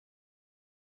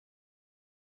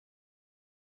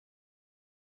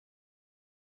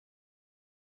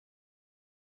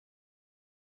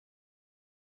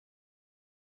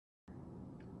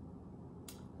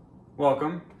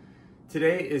welcome.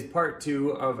 Today is part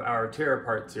 2 of our tear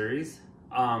apart series.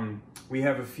 We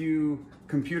have a few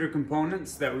computer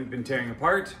components that we've been tearing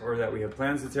apart, or that we have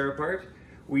plans to tear apart.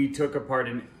 We took apart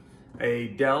a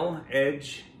Dell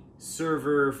Edge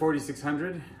server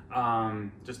 4600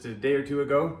 just a day or two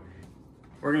ago.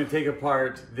 We're going to take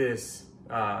apart this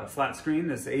flat screen,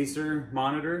 this Acer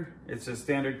monitor. It's a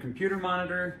standard computer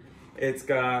monitor. It's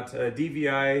got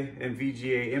DVI and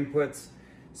VGA inputs.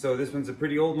 So this one's a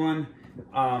pretty old one.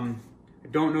 I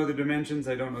don't know the dimensions,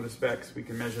 I don't know the specs. We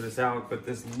can measure this out, but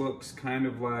this looks kind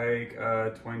of like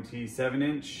a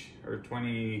 27-inch or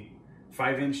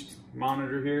 25-inch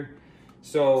monitor here.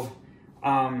 So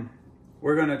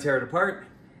we're gonna tear it apart.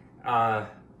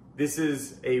 This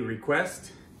is a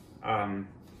request.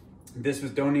 This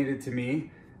was donated to me.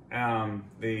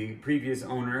 The previous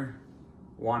owner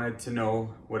wanted to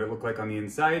know what it looked like on the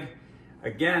inside.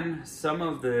 Again, some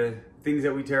of the things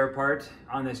that we tear apart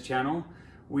on this channel,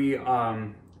 we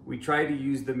try to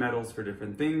use the metals for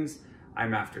different things.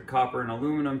 I'm after copper and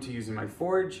aluminum to use in my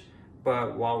forge,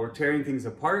 but while we're tearing things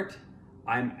apart,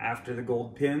 I'm after the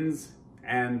gold pins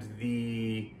and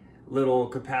the little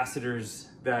capacitors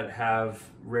that have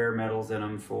rare metals in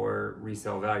them for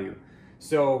resale value.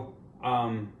 So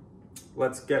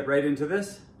let's get right into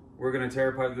this. We're gonna tear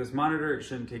apart this monitor. It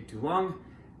shouldn't take too long,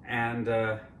 and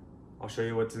I'll show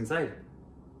you what's inside.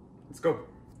 Let's go.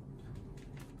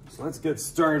 So let's get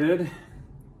started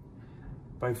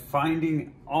by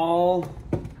finding all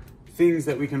things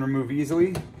that we can remove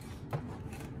easily.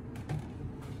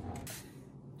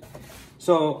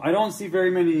 So I don't see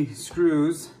very many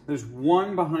screws. There's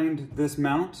one behind this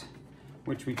mount,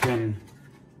 which we can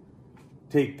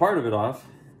take part of it off.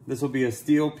 This will be a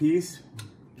steel piece.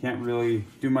 Can't really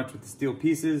do much with the steel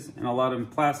pieces, and a lot of them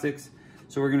plastics.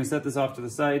 So we're gonna set this off to the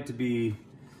side to be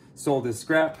sold as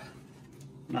scrap.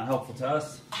 Not helpful to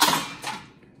us,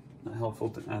 not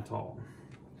helpful at all.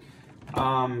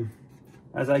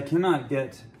 As I cannot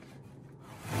get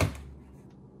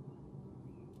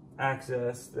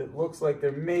access, it looks like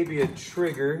there may be a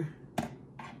trigger to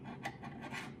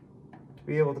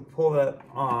be able to pull that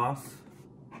off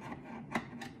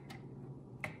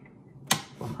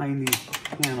behind these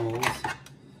panels,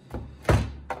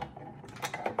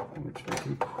 which I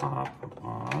can pop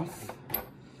off.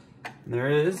 And there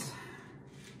is.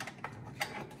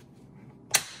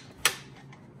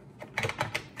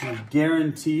 I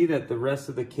guarantee that the rest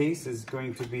of the case is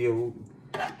going to be a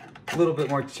little bit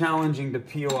more challenging to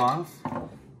peel off.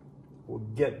 We'll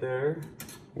get there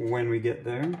when we get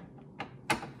there.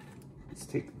 Let's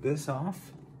take this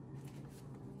off.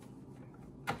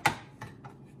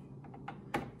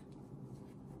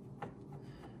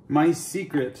 My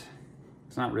secret,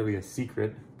 it's not really a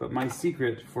secret, but my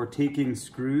secret for taking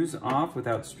screws off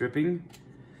without stripping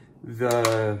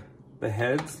the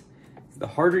heads, the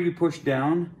harder you push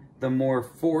down, the more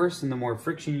force and the more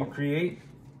friction you create,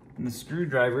 and the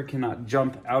screwdriver cannot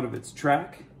jump out of its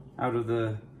track, out of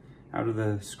the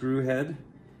screw head,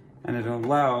 and it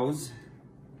allows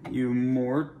you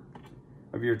more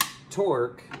of your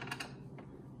torque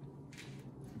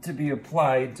to be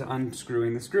applied to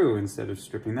unscrewing the screw instead of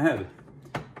stripping the head.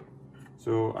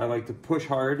 So I like to push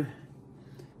hard.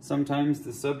 Sometimes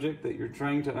the subject that you're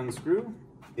trying to unscrew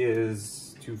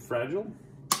is too fragile,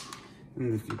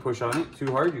 and if you push on it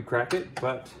too hard, you crack it.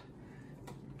 But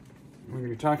when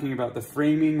you're talking about the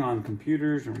framing on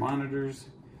computers or monitors,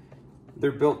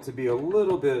 they're built to be a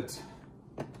little bit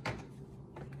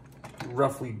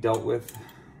roughly dealt with.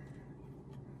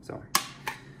 So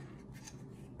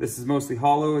this is mostly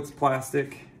hollow, it's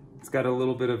plastic. It's got a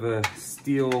little bit of a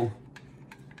steel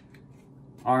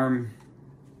arm.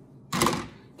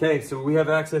 Okay, so we have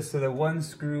access to the one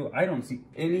screw. I don't see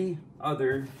any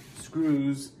other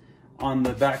screws on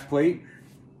the back plate,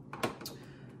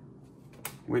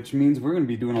 which means we're gonna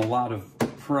be doing a lot of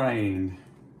prying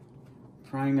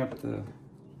up the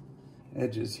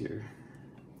edges here.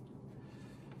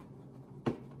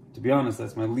 To be honest,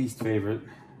 that's my least favorite,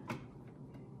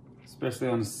 especially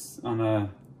on a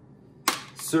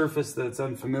surface that's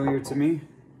unfamiliar to me.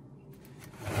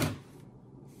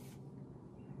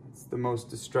 It's the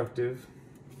most destructive,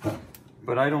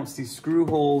 but I don't see screw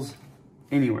holes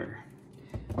anywhere.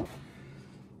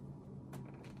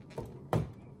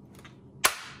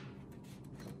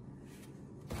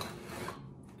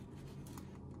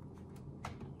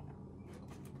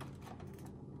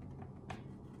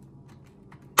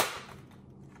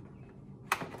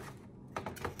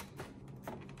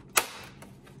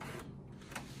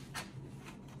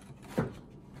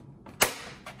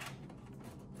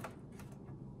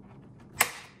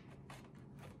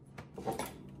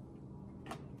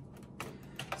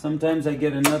 Sometimes I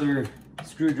get another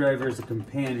screwdriver as a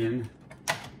companion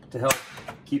to help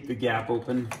keep the gap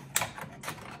open.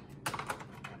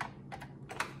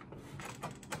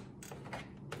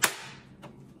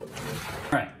 All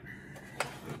right.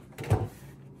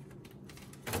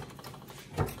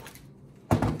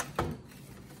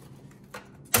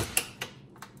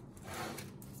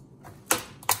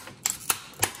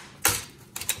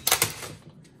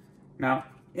 Now,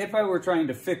 if I were trying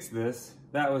to fix this,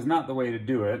 that was not the way to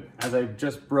do it, as I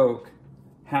just broke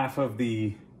half of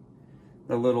the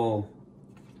little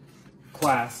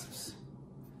clasps.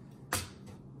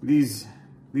 These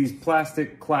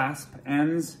plastic clasp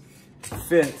ends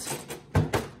fit,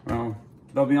 well,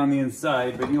 they'll be on the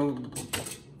inside, but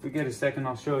if we get a second,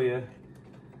 I'll show you.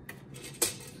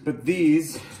 But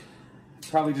these,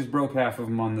 probably just broke half of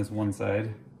them on this one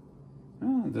side.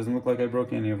 Oh, it doesn't look like I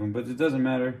broke any of them, but it doesn't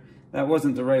matter. That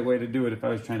wasn't the right way to do it if I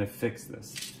was trying to fix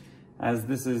this. As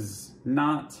this is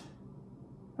not,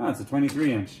 oh, it's a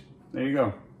 23 inch. There you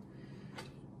go.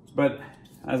 But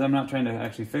as I'm not trying to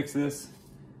actually fix this,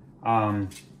 who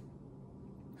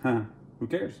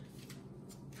cares?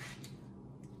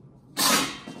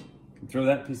 Throw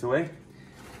that piece away.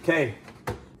 Okay,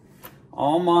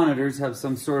 all monitors have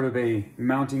some sort of a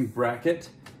mounting bracket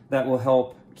that will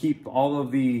help keep all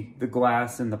of the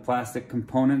glass and the plastic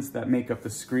components that make up the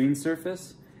screen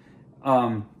surface,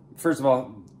 first of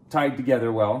all, tied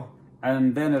together well,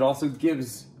 and then it also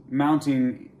gives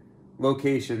mounting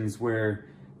locations where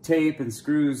tape and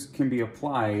screws can be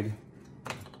applied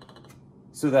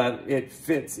so that it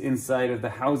fits inside of the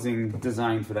housing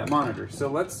designed for that monitor. So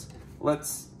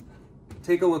let's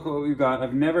take a look at what we've got.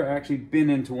 I've never actually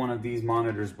been into one of these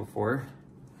monitors before.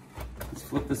 Let's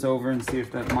flip this over and see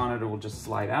if that monitor will just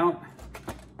slide out.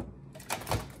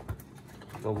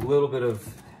 With a little bit of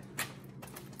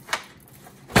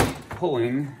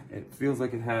pulling, it feels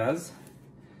like it has.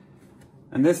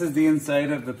 And this is the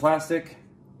inside of the plastic.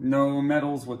 No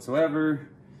metals whatsoever,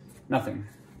 nothing.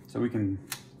 So we can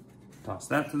toss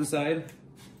that to the side.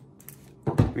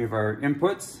 We have our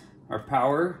inputs, our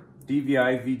power,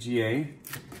 DVI, VGA,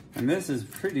 and this is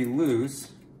pretty loose.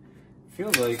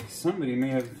 Feels like somebody may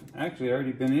have actually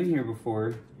already been in here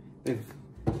before.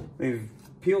 They've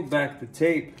peeled back the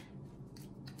tape.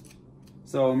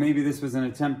 So maybe this was an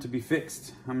attempt to be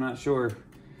fixed. I'm not sure.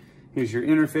 Here's your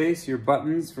interface, your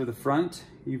buttons for the front.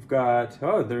 You've got,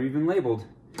 oh, they're even labeled.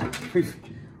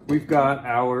 We've got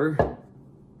our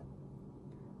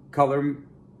color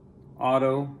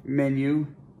auto menu.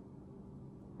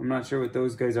 I'm not sure what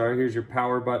those guys are. Here's your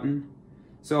power button.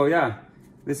 So yeah,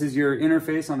 this is your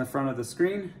interface on the front of the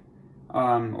screen,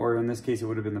 or in this case, it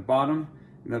would have been the bottom.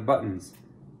 The buttons.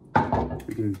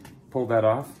 We can pull that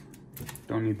off.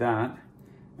 Don't need that.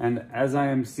 And as I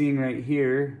am seeing right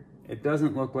here, it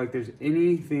doesn't look like there's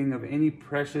anything of any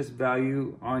precious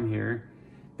value on here.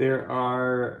 There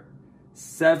are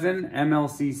 7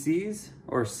 MLCCs,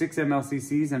 or 6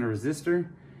 MLCCs and a resistor.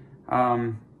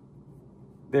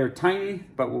 They're tiny,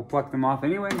 but we'll pluck them off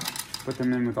anyway. Put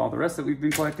them in with all the rest that we've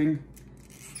been collecting.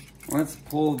 Let's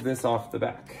pull this off the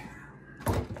back.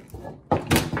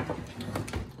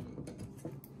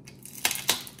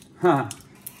 Huh.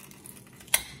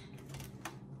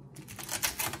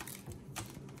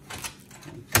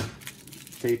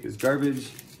 Tape is garbage.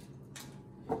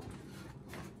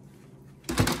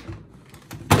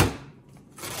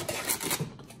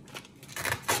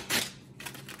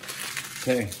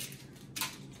 Okay.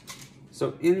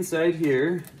 So inside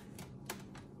here,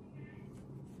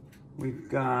 we've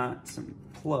got some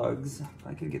plugs. If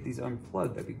I could get these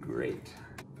unplugged, that'd be great.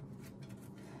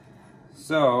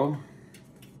 So,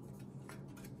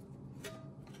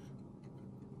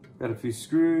 got a few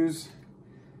screws.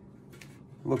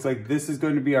 Looks like this is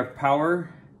going to be our power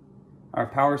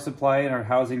supply and our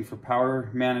housing for power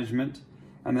management.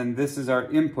 And then this is our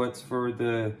inputs for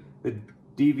the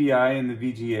DVI and the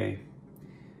VGA.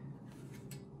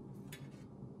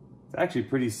 It's actually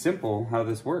pretty simple how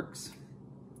this works,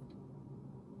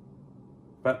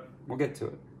 but we'll get to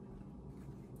it.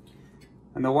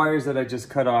 And the wires that I just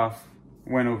cut off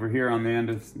went over here on the end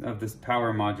of this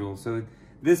power module. So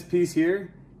this piece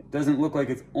here, it doesn't look like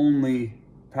it's only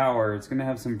power. It's gonna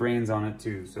have some brains on it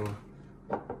too. So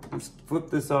let's flip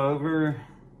this over.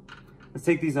 Let's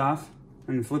take these off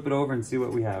and flip it over and see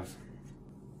what we have.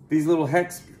 These little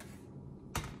hex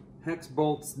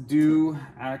bolts do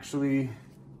actually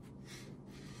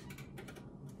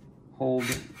hold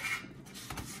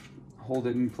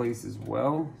it in place as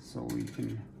well, so we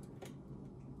can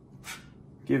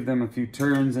give them a few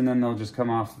turns and then they'll just come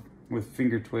off with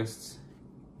finger twists.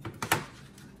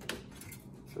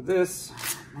 For this,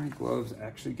 my gloves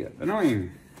actually get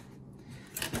annoying.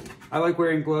 I like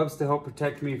wearing gloves to help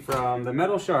protect me from the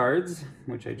metal shards,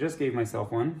 which I just gave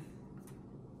myself one.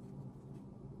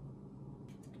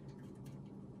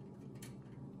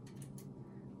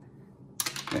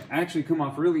 They actually come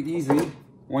off really easy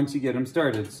once you get them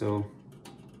started, so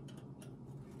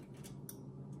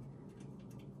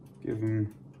give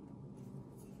them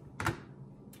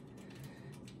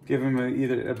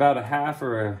either about a half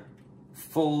or a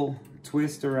full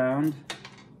twist around,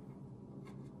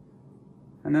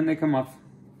 and then they come off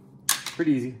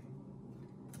pretty easy.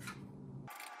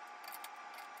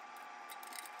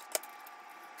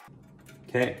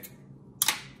 Okay,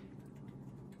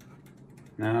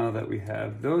 now that we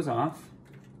have those off,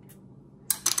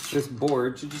 this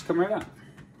board should just come right out,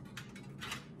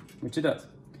 which it does.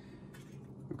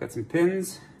 We've got some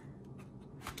pins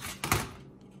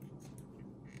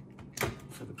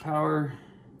for the power,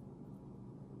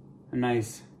 a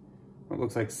nice, what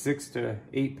looks like 6 to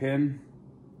 8 pin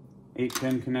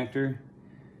connector.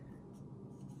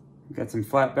 We've got some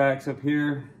flat backs up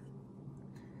here.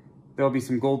 There'll be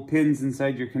some gold pins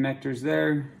inside your connectors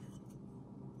there.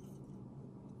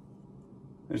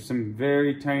 There's some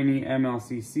very tiny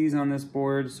MLCCs on this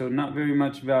board, so not very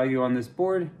much value on this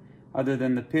board other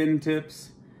than the pin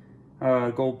tips,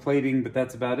 gold plating, but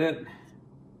that's about it.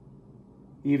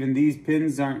 Even these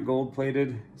pins aren't gold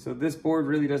plated, so this board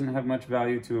really doesn't have much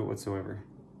value to it whatsoever.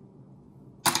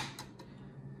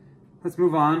 Let's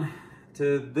move on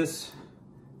to this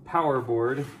power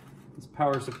board, this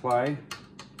power supply,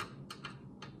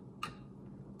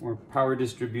 or power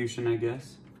distribution, I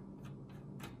guess.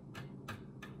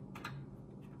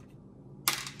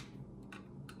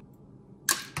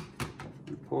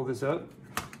 Pull this up,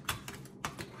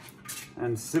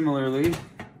 and similarly,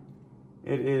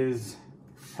 it is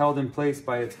held in place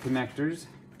by its connectors.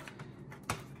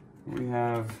 We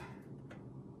have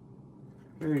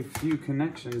very few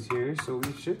connections here, so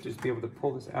we should just be able to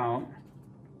pull this out.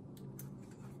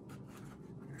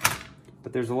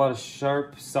 But there's a lot of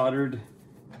sharp soldered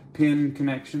pin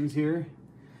connections here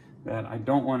that I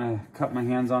don't want to cut my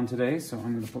hands on today, so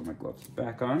I'm going to put my gloves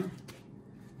back on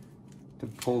to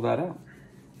pull that out.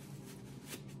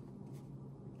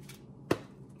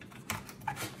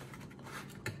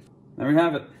 There we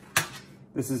have it.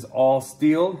 This is all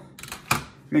steel.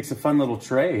 Makes a fun little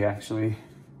tray, actually.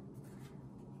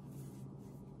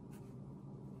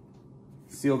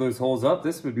 Seal those holes up.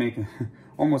 This would make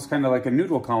almost kind of like a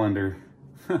noodle colander.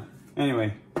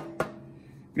 Anyway,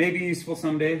 maybe useful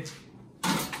someday.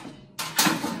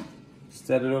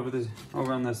 Set it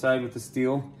over on the side with the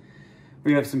steel.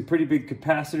 We have some pretty big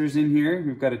capacitors in here.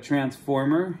 We've got a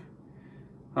transformer,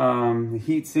 the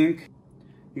heat sink.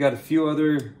 You got a few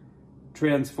other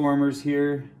transformers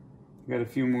here. You got a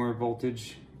few more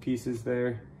voltage pieces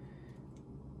there.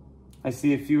 I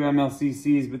see a few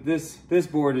MLCCs, but this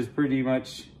board is pretty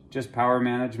much just power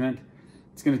management.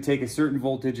 It's going to take a certain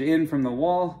voltage in from the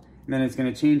wall, and then it's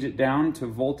going to change it down to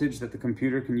voltage that the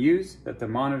computer can use, that the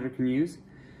monitor can use.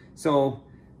 So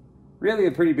really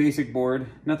a pretty basic board,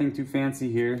 nothing too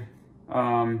fancy here.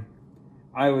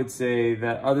 I would say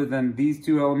that other than these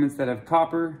two elements that have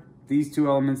copper, these two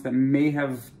elements that may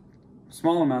have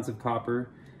small amounts of copper,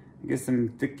 I guess some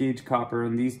thick gauge copper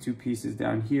on these two pieces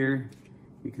down here.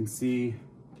 You can see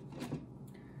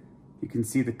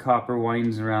the copper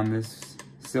winds around this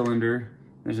cylinder.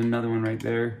 There's another one right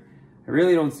there. I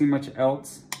really don't see much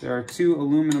else. There are two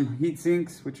aluminum heat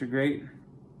sinks, which are great,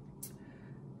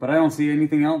 but I don't see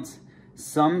anything else.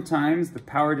 Sometimes the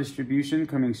power distribution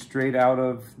coming straight out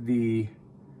of the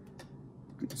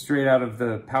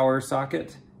power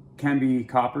socket can be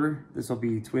copper. This will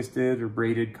be twisted or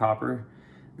braided copper.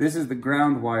 This is the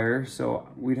ground wire, so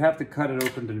we'd have to cut it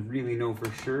open to really know for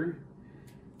sure.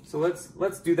 So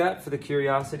let's do that for the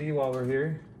curiosity while we're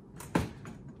here.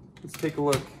 Let's take a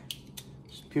look.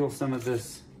 Just peel some of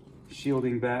this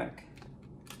shielding back.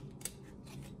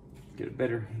 Get a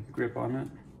better grip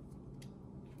on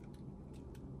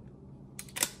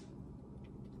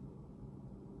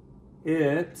it.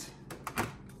 It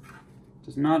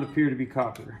does not appear to be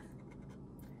copper.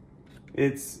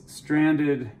 It's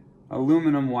stranded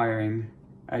aluminum wiring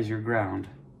as your ground.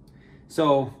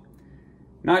 So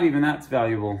not even that's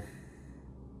valuable.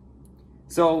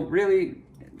 So really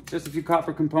just a few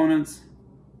copper components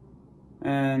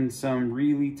and some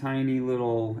really tiny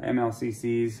little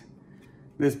MLCCs.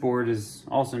 This board is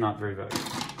also not very valuable.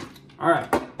 All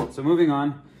right, so moving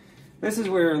on. This is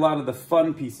where a lot of the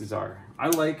fun pieces are. I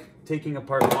like taking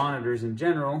apart monitors in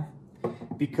general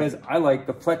because I like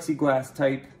the plexiglass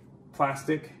type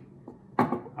plastic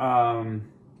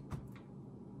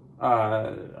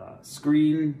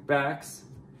screen backs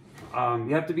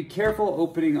You have to be careful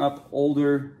opening up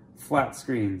older flat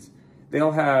screens.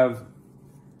 They'll have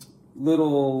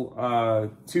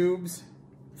little tubes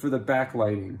for the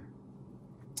backlighting.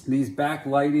 These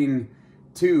backlighting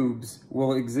tubes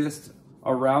will exist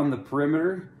around the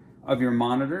perimeter of your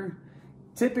monitor.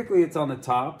 Typically it's on the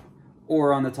top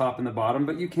or on the top and the bottom,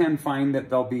 but you can find that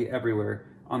they'll be everywhere,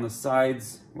 on the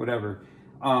sides, whatever.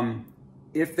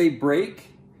 If they break,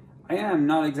 I am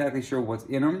not exactly sure what's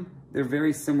in them. They're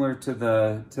very similar to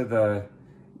the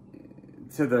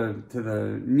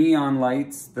neon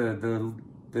lights,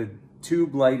 the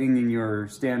tube lighting in your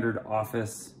standard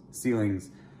office ceilings.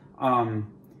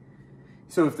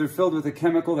 So if they're filled with a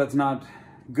chemical that's not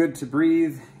good to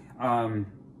breathe,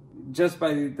 just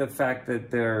by the fact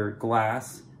that they're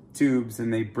glass tubes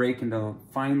and they break into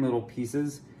fine little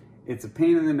pieces, it's a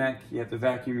pain in the neck. You have to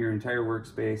vacuum your entire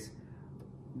workspace.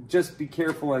 Just be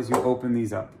careful as you open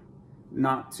these up,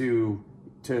 not to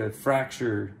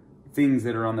fracture things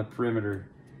that are on the perimeter.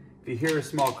 If you hear a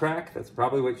small crack, that's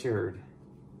probably what you heard,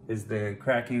 is the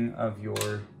cracking of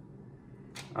your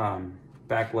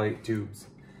backlight tubes.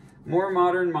 More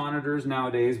modern monitors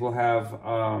nowadays will have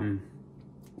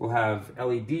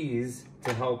LEDs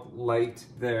to help light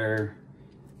their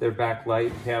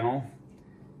backlight panel.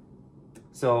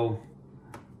 So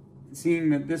seeing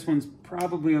that this one's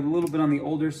probably a little bit on the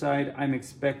older side, I'm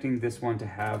expecting this one to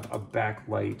have a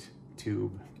backlight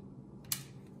tube.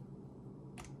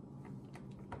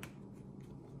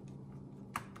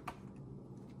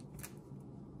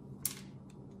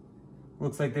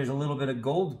 Looks like there's a little bit of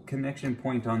gold connection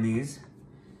point on these.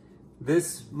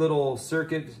 This little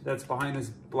circuit that's behind this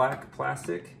black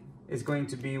plastic is going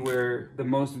to be where the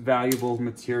most valuable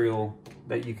material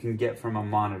that you can get from a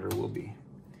monitor will be.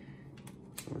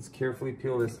 So let's carefully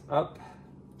peel this up.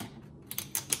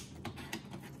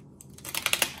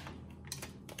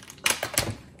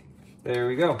 There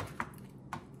we go.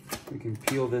 We can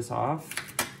peel this off.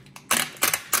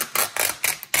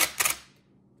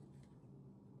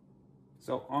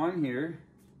 So on here,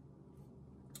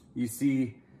 you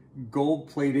see gold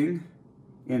plating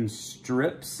in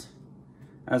strips,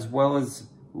 as well as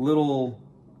little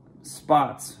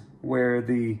spots where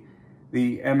the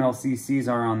MLCCs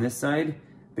are on this side.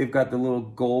 They've got the little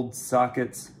gold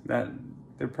sockets that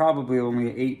they're probably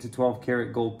only 8 to 12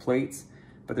 karat gold plates,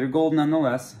 but they're gold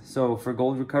nonetheless. So for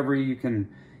gold recovery, you can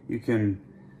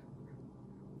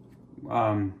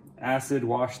acid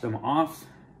wash them off,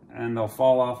 and they'll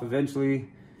fall off eventually.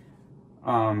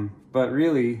 But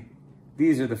really,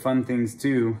 these are the fun things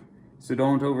too. So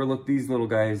don't overlook these little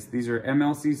guys. These are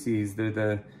MLCCs. They're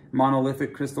the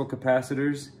monolithic crystal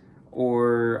capacitors,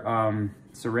 or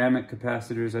ceramic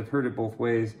capacitors. I've heard it both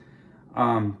ways.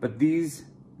 But these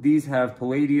have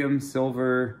palladium,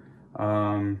 silver,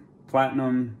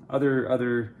 platinum,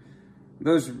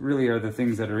 those really are the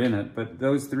things that are in it. But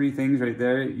those three things right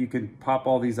there, you can pop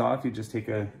all these off. You just take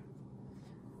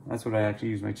that's what I actually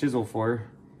use my chisel for,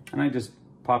 and I just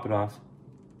pop it off.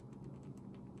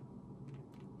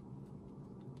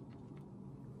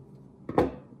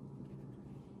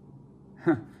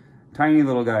 Tiny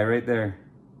little guy right there.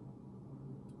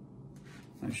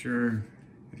 Not sure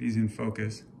if he's in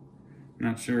focus.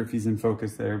 Not sure if he's in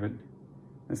focus there, but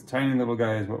this tiny little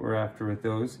guy is what we're after with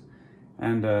those.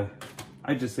 And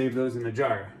I just save those in a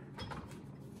jar.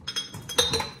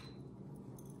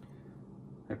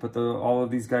 I put all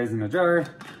of these guys in a jar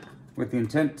with the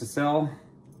intent to sell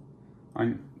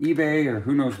on eBay or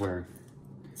who knows where.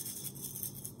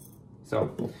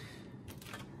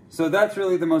 So that's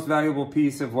really the most valuable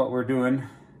piece of what we're doing.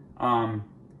 It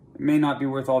may not be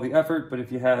worth all the effort, but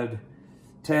if you had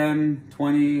 10,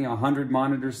 20, 100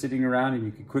 monitors sitting around and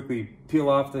you could quickly peel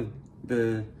off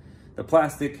the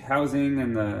plastic housing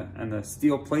and the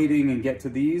steel plating and get to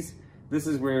these, this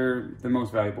is where the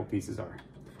most valuable pieces are.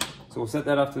 So we'll set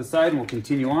that off to the side and we'll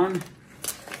continue on.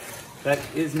 That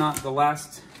is not the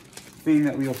last thing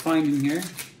that we'll find in here.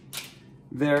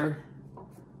 There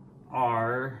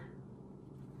are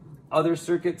other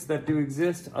circuits that do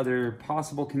exist, other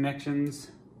possible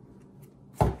connections.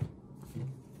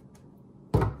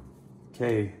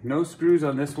 Okay, no screws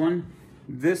on this one.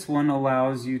 This one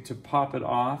allows you to pop it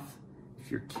off. If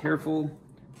you're careful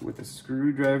with a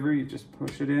screwdriver, you just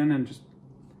push it in and just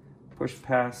push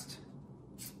past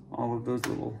all of those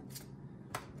little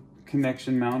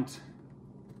connection mount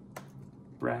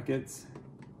brackets.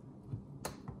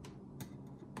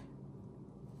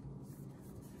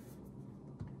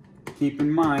 Keep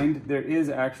in mind, there is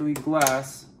actually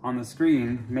glass on the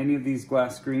screen. Many of these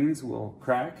glass screens will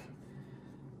crack.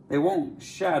 They won't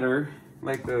shatter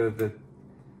like the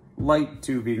light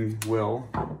tubing will.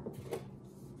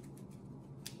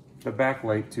 the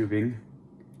backlight tubing.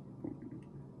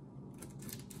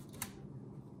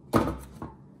 You'll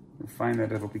find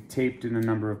that it'll be taped in a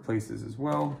number of places as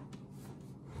well.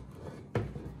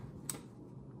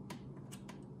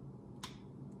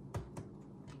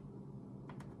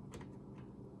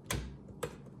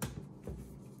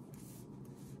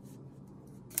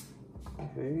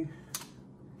 Okay,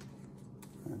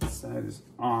 that side is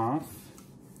off.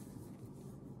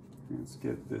 Let's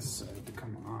get this side to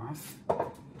come off.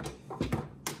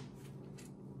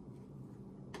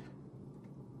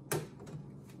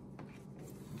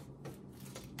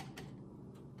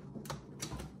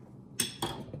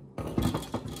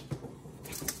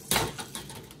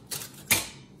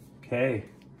 Okay.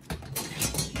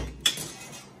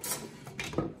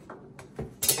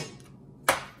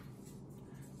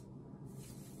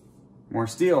 More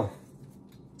steel.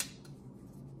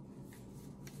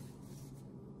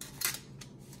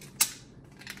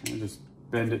 I'll just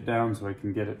bend it down so I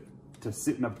can get it to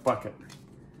sit in a bucket.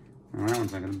 Well, that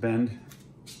one's not going to bend.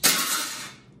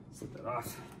 Slip that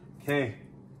off. Okay.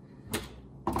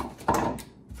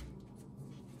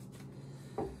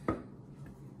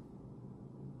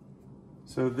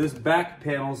 So this back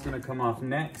panel is going to come off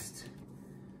next.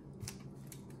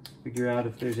 Figure out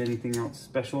if there's anything else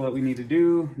special that we need to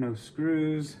do. No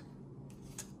screws,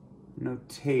 no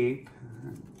tape.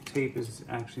 Tape is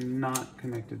actually not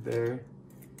connected there.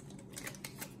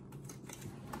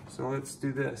 So let's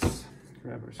do this.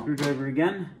 Grab our screwdriver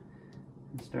again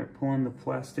and start pulling the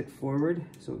plastic forward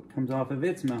so it comes off of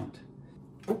its mount.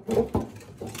 And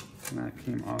that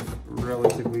came off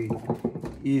relatively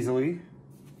easily.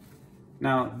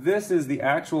 Now this is the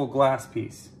actual glass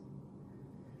piece.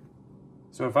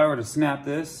 So if I were to snap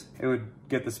this, it would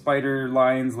get the spider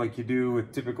lines like you do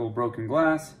with typical broken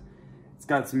glass. It's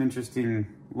got some interesting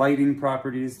lighting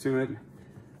properties to it.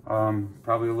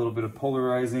 Probably a little bit of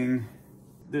polarizing.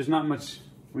 There's not much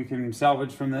we can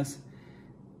salvage from this.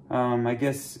 I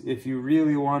guess if you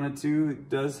really wanted to, it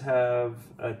does have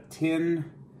a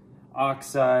tin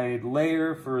oxide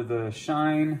layer for the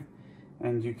shine,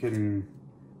 and you can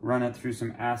run it through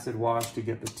some acid wash to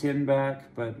get the tin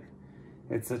back, but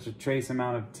it's such a trace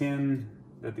amount of tin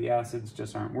that the acids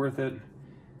just aren't worth it.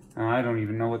 I don't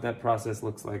even know what that process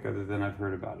looks like other than I've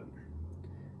heard about it.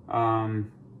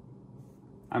 I'm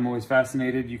always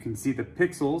fascinated. You can see the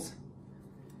pixels.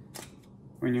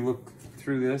 When you look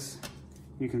through this,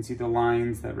 you can see the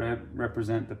lines that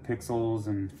represent the pixels.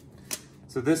 And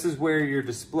so this is where your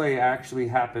display actually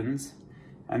happens.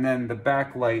 And then the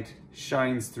backlight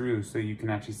shines through so you can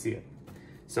actually see it.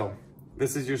 So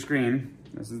this is your screen.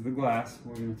 This is the glass.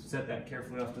 We're going to set that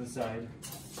carefully off to the side.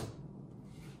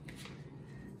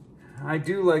 I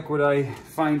do like what I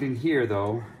find in here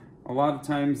though. A lot of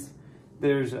times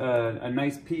there's a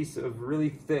nice piece of really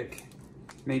thick,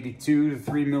 maybe 2 to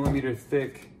 3 millimeter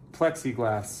thick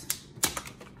plexiglass.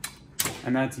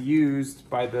 And that's used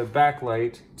by the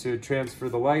backlight to transfer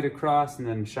the light across and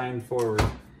then shine forward.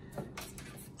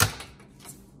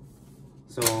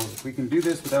 So if we can do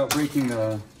this without breaking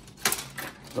the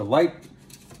light,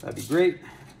 that'd be great.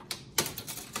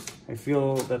 I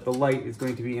feel that the light is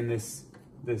going to be in this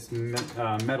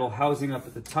metal housing up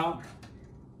at the top.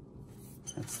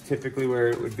 That's typically where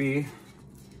it would be,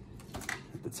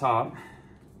 at the top.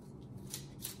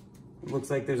 It looks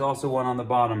like there's also one on the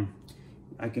bottom.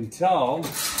 I can tell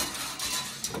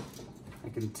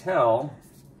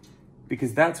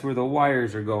because that's where the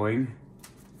wires are going.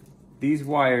 These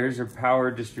wires are power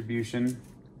distribution.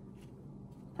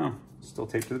 Still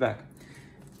taped to the back.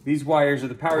 These wires are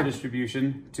the power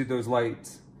distribution to those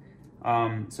lights.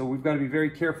 So we've got to be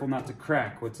very careful not to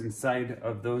crack what's inside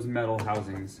of those metal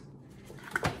housings.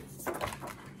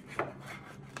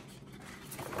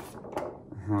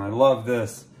 I love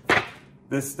this.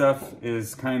 This stuff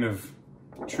is kind of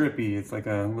trippy. It's like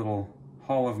a little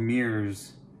hall of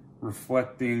mirrors,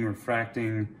 reflecting,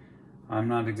 refracting. I'm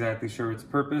not exactly sure its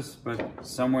purpose, but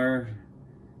somewhere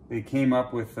they came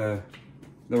up with the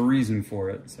reason for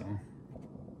it. So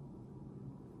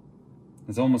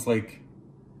it's almost like,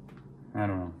 I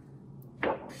don't know,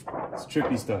 it's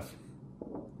trippy stuff.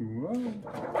 Whoa.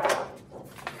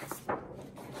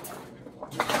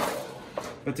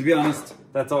 But to be honest,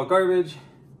 that's all garbage.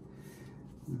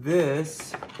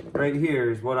 This right here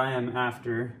is what I am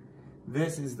after.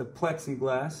 This is the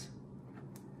plexiglass.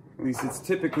 At least it's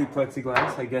typically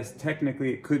plexiglass. I guess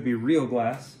technically it could be real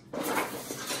glass.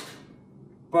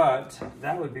 But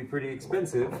that would be pretty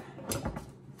expensive if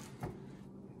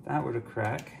that were to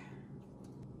crack.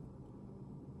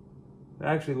 It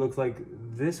actually looks like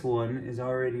this one is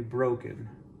already broken.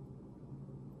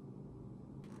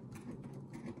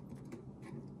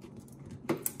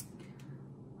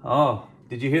 Oh,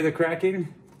 did you hear the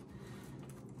cracking?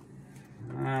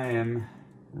 I am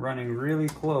running really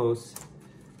close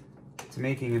to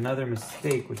making another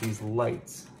mistake with these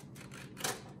lights.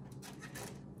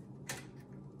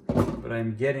 But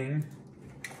I'm getting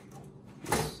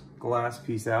this glass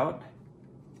piece out,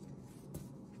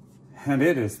 and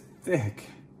it is thick.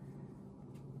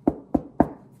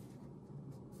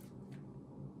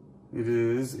 It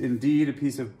is indeed a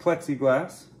piece of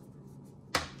plexiglass.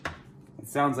 It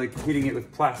sounds like hitting it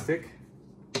with plastic.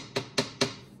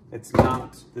 It's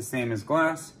not the same as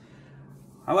glass.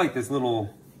 I like this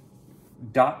little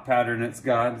dot pattern it's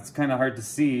got. It's kind of hard to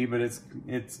see, but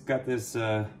it's got this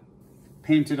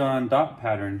painted on dot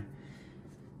pattern.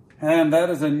 And that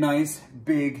is a nice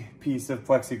big piece of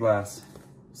plexiglass.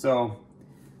 So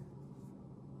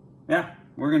yeah,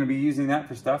 we're gonna be using that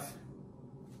for stuff.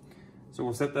 So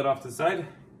we'll set that off to the side.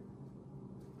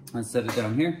 Let's set it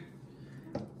down here.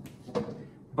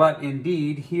 But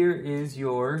indeed, here is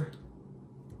your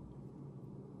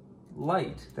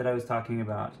light that I was talking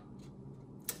about.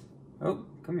 Oh,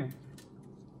 come here.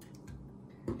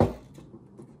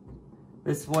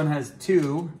 This one has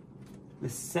two. The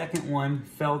second one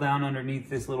fell down underneath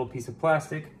this little piece of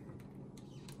plastic.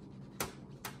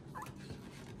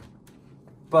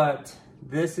 But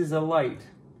this is a light.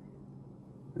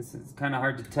 This is kind of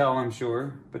hard to tell, I'm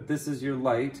sure, but this is your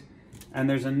light. And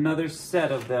there's another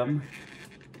set of them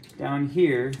down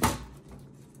here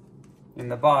in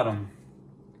the bottom.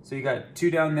 So you got two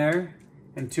down there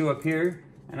and two up here.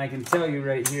 And I can tell you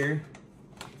right here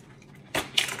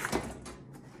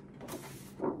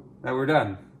that we're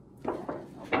done.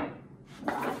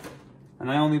 And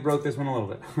I only broke this one a little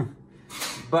bit.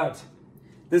 But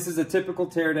this is a typical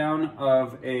teardown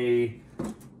of a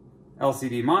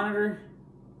LCD monitor.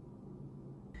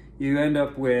 You end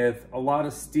up with a lot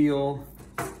of steel,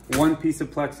 one piece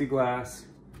of plexiglass,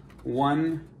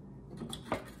 one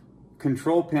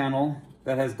control panel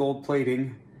that has gold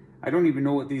plating. I don't even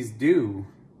know what these do.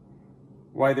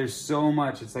 Why there's so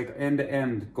much. It's like end to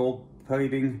end gold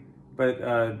plating. But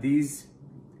the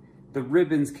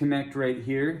ribbons connect right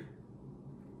here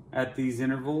at these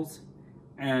intervals,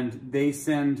 and they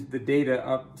send the data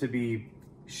up to be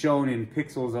shown in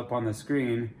pixels up on the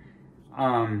screen.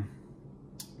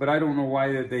 But I don't know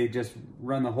why that they just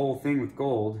run the whole thing with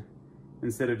gold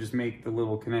instead of just make the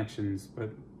little connections. But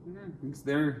it's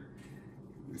their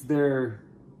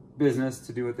business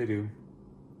to do what they do.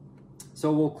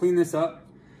 So we'll clean this up.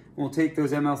 We'll take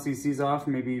those MLCCs off,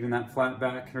 maybe even that flat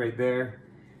back right there.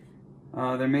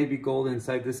 There may be gold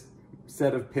inside this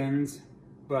set of pins,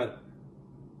 but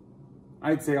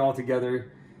I'd say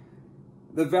altogether,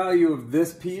 the value of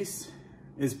this piece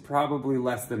is probably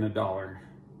less than $1,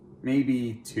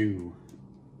 maybe $2,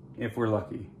 if we're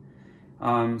lucky.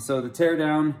 So the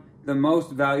teardown, the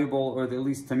most valuable, or at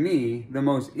least to me, the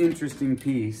most interesting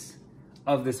piece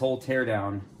of this whole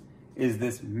teardown is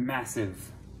this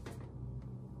massive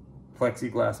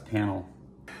plexiglass panel.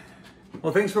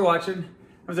 Well, thanks for watching.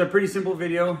 That was a pretty simple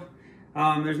video.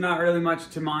 There's not really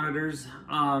much to monitors.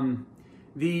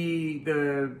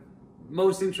 The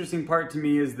most interesting part to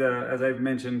me is as I've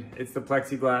mentioned, it's the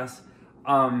plexiglass.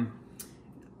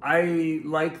 I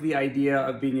like the idea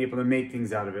of being able to make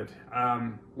things out of it.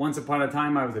 Once upon a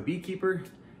time, I was a beekeeper,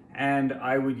 and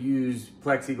I would use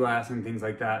plexiglass and things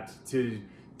like that to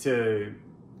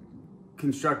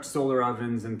construct solar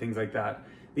ovens and things like that.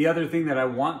 The other thing that I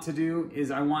want to do is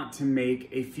I want to make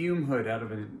a fume hood out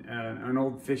of an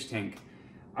old fish tank.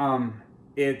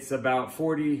 It's about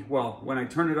when I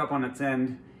turn it up on its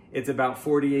end, it's about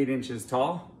 48 inches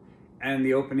tall, and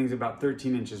the opening's about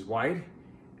 13 inches wide.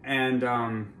 And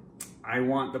I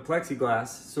want the plexiglass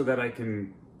so that I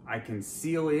can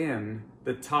seal in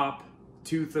the top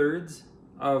 2/3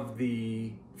 of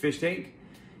the fish tank,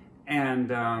 and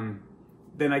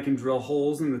then I can drill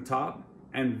holes in the top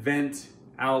and vent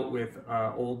out with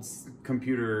old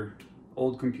computer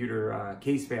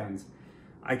case fans.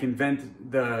 I can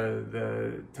vent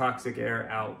the toxic air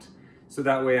out, so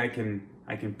that way I can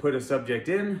put a subject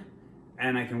in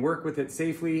and I can work with it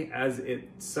safely as it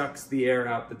sucks the air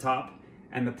out the top,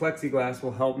 and the plexiglass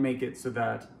will help make it so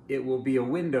that it will be a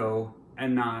window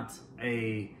and not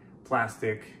a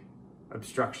plastic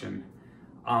obstruction.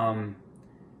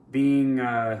 Being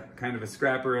kind of a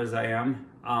scrapper as I am,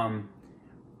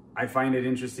 I find it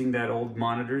interesting that old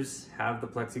monitors have the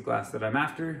plexiglass that I'm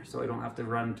after, so I don't have to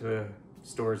run to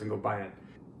stores and go buy it.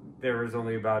 There was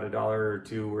only about $1 or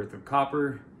 $2 worth of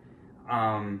copper,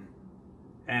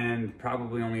 and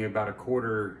probably only about a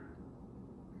quarter,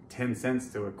 10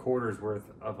 cents to a quarter's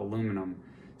worth of aluminum.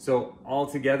 So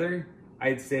altogether,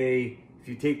 I'd say if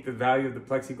you take the value of the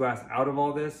plexiglass out of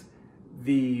all this,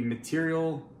 the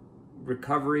material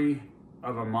recovery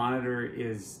of a monitor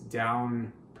is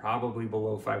down probably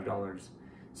below $5.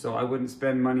 So I wouldn't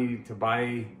spend money to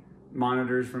buy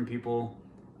monitors from people.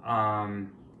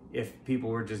 If people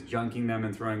were just junking them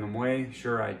and throwing them away,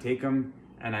 sure, I'd take them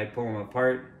and I'd pull them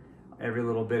apart. Every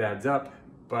little bit adds up,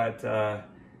 but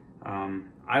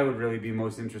I would really be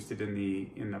most interested in the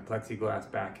plexiglass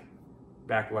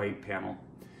backlight panel.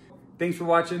 Thanks for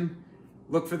watching.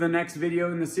 Look for the next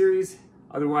video in the series.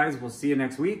 Otherwise, we'll see you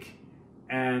next week.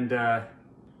 And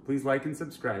please like and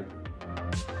subscribe.